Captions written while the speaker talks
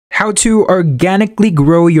how to organically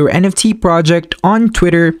grow your NFT project on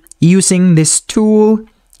Twitter using this tool,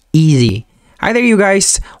 easy. Hi there you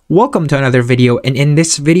guys, welcome to another video, and in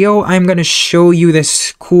this video I'm going to show you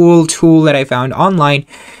this cool tool that I found online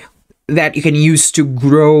that you can use to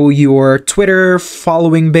grow your Twitter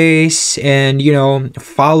following base and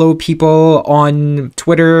follow people on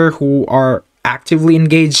Twitter who are actively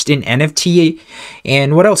engaged in NFT.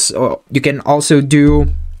 And what else? You can also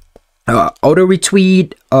do auto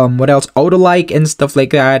retweet, what else, auto like and stuff like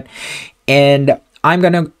that. And I'm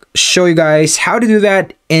gonna show you guys how to do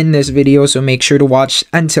that in this video, so make sure to watch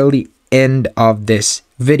until the end of this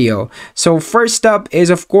video. So first up is,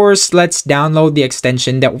 of course, let's download the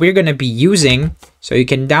extension that we're gonna be using. So you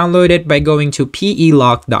can download it by going to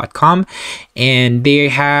pelock.com, and they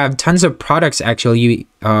have tons of products actually,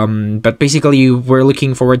 but basically we're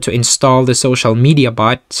looking forward to install the social media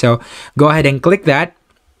bot, so go ahead and click that.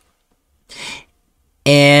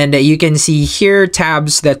 And you can see here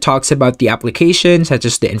tabs that talks about the application, such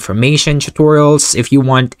as the information, tutorials. If you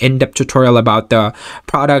want in-depth tutorial about the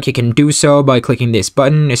product, you can do so by clicking this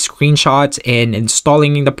button, screenshots, and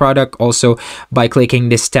installing the product also by clicking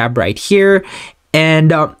this tab right here.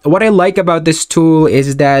 And what I like about this tool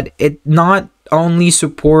is that it not only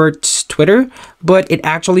supports Twitter, but it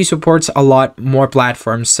actually supports a lot more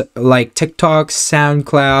platforms like TikTok,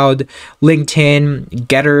 SoundCloud, LinkedIn,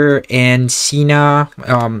 Getter, and Sina,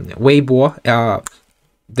 Weibo.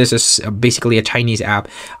 This is basically a Chinese app,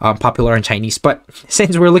 popular in Chinese. But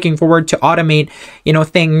since we're looking forward to automate,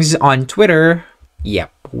 things on Twitter,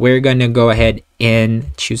 yep, we're gonna go ahead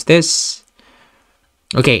and choose this.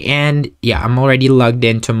 Okay, and yeah, I'm already logged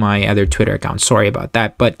into my other Twitter account. Sorry about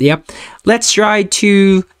that, but yep, let's try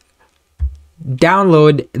to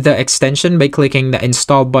download the extension by clicking the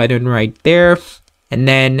install button right there, and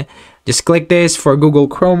then just click this for Google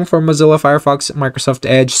Chrome, for Mozilla Firefox, Microsoft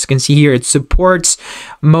Edge. As you can see here, it supports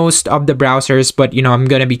most of the browsers, but I'm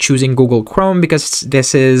gonna be choosing Google Chrome because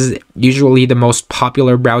this is usually the most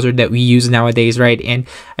popular browser that we use nowadays, right? And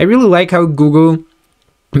I really like how Google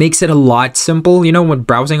makes it a lot simple, when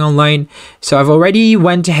browsing online. So I've already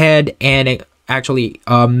went ahead and actually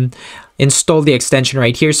installed the extension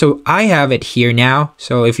right here. So I have it here now.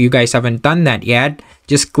 So if you guys haven't done that yet,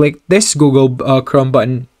 just click this Google Chrome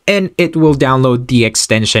button and it will download the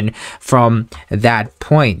extension from that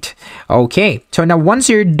point. Okay, so now once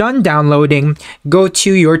you're done downloading, go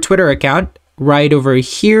to your Twitter account right over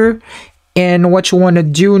here. And what you want to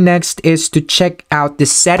do next is to check out the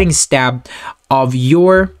settings tab of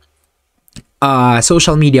your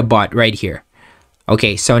social media bot right here.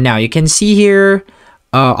 Okay, so now you can see here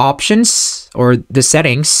options or the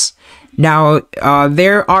settings. Now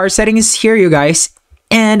there are settings here, you guys,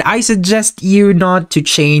 and I suggest you not to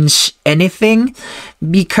change anything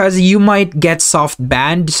because you might get soft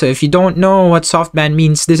banned. So if you don't know what soft ban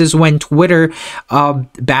means, this is when Twitter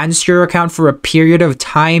bans your account for a period of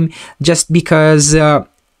time just because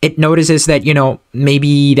it notices that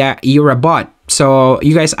maybe that you're a bot. So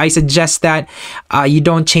you guys, I suggest that you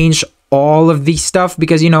don't change all of these stuff,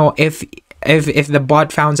 because if the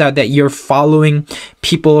bot finds out that you're following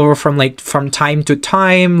people from time to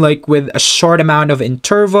time, like with a short amount of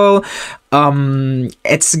interval,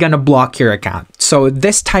 it's gonna block your account. So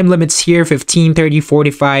this time limits here, 15, 30,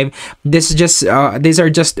 45, this is just these are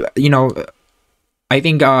just I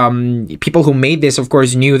think people who made this, of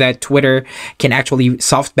course, knew that Twitter can actually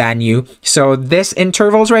soft ban you. So these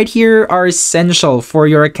intervals right here are essential for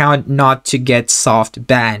your account not to get soft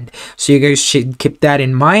banned. So you guys should keep that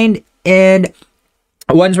in mind. And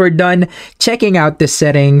once we're done checking out the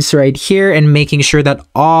settings right here and making sure that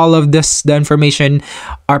all of the information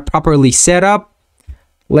are properly set up,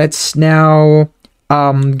 let's now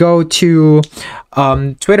go to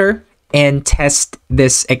Twitter and test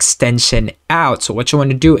this extension out. So what you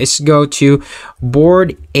want to do is go to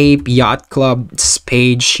Bored Ape Yacht Club's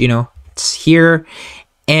page, it's here,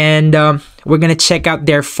 and we're gonna check out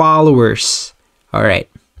their followers. All right,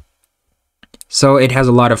 so it has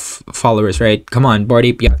a lot of followers, right? Come on, Bored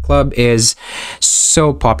Ape Yacht Club is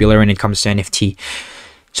so popular when it comes to NFT.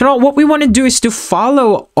 So now what we want to do is to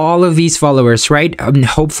follow all of these followers, right?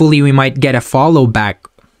 Hopefully we might get a follow back.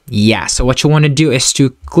 Yeah, so what you want to do is to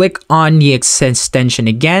click on the extension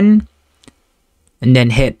again and then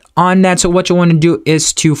hit on that. So what you want to do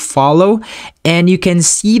is to follow, and you can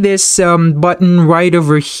see this button right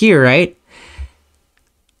over here, right?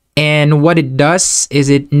 And what it does is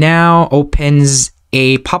it now opens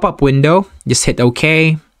a pop-up window. Just hit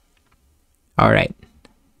OK. All right.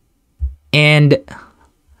 And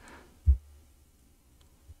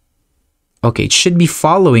okay, it should be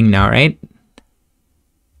following now, right?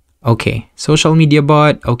 Okay, social media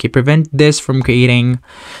bot. Okay, prevent this from creating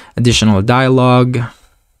additional dialogue.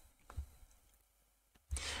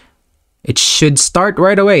 It should start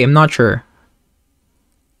right away. I'm not sure.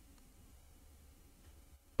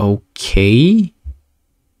 Okay.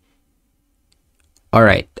 All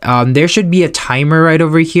right. There should be a timer right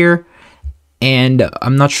over here. And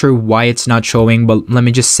I'm not sure why it's not showing, but let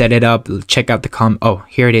me just set it up. Check out the oh,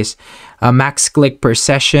 here it is. Max click per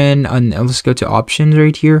session. And let's go to options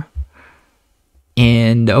right here.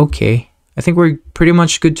 And okay, I think we're pretty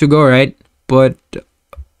much good to go, right? But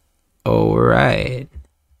all right.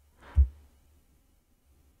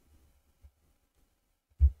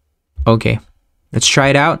 Okay, let's try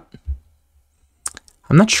it out.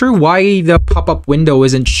 I'm not sure why the pop-up window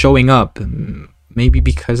isn't showing up. Maybe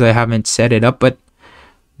because I haven't set it up, but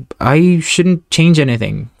I shouldn't change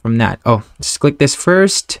anything from that. Oh, let's click this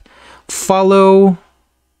first. Follow.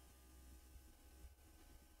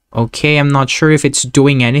 Okay, I'm not sure if it's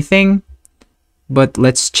doing anything, but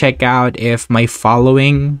let's check out if my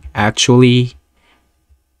following actually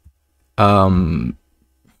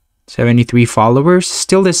 73 followers,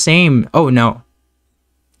 still the same. Oh no.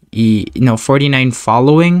 No, 49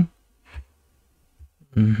 following.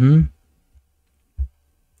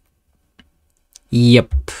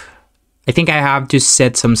 Yep. I think I have to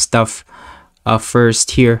set some stuff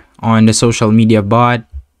first here on the social media bot.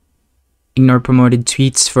 Ignore promoted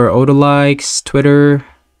tweets for auto likes, Twitter,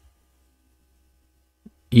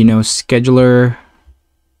 scheduler.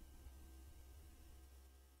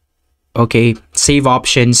 Okay, save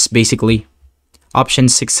options, basically.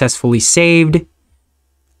 Options successfully saved.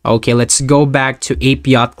 Okay, let's go back to Ape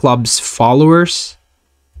Yacht Club's followers.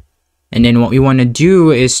 And then what we want to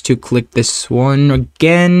do is to click this one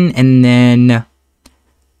again, and then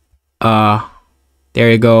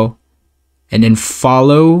there you go. And then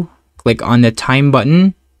follow, click on the time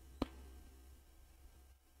button.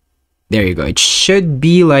 There you go. It should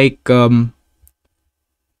be like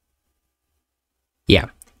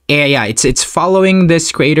yeah, it's following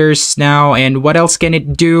this creators now. And what else can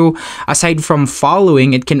it do aside from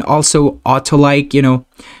following? It can also auto like,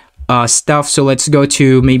 stuff. So let's go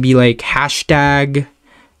to maybe like hashtag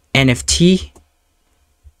NFT.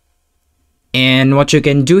 And what you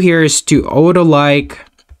can do here is to auto like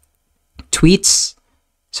tweets.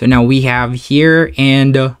 So now we have here,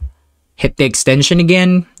 and hit the extension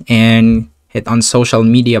again and hit on social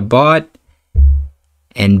media bot.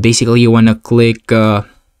 And basically you want to click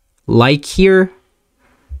like here.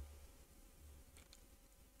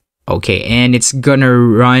 Okay, and it's gonna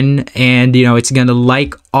run, and it's gonna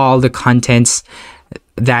like all the contents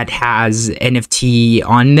that has NFT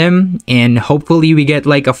on them, and hopefully we get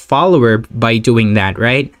like a follower by doing that,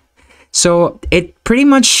 right? So it pretty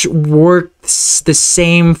much works the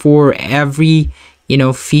same for every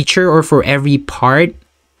feature or for every part.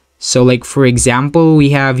 So like for example,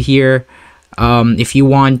 we have here if you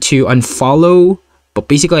want to unfollow, but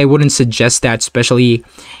basically I wouldn't suggest that, especially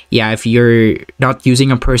if you're not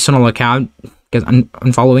using a personal account, because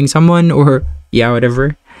unfollowing someone or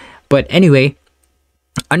whatever. But anyway,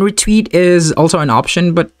 unretweet is also an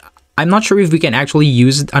option, but I'm not sure if we can actually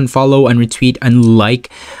use unfollow, unretweet, unlike.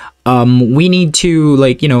 We need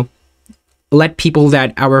to let people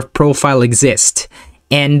that our profile exists,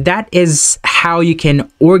 and that is how you can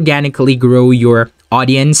organically grow your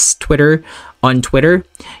audience on Twitter.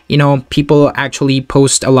 People actually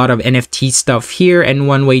post a lot of NFT stuff here, and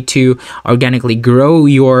one way to organically grow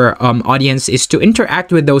your audience is to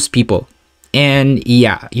interact with those people. And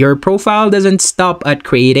your profile doesn't stop at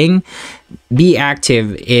creating. Be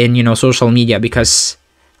active in social media, because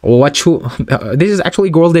this is actually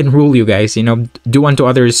golden rule, you guys. Do unto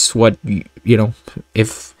others what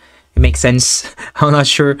if it makes sense. I'm not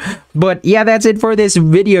sure, but that's it for this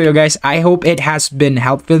video, you guys. I hope it has been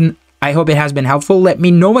helpful. Let me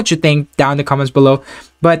know what you think down in the comments below.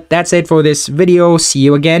 But that's it for this video. See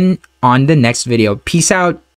you again on the next video. Peace out.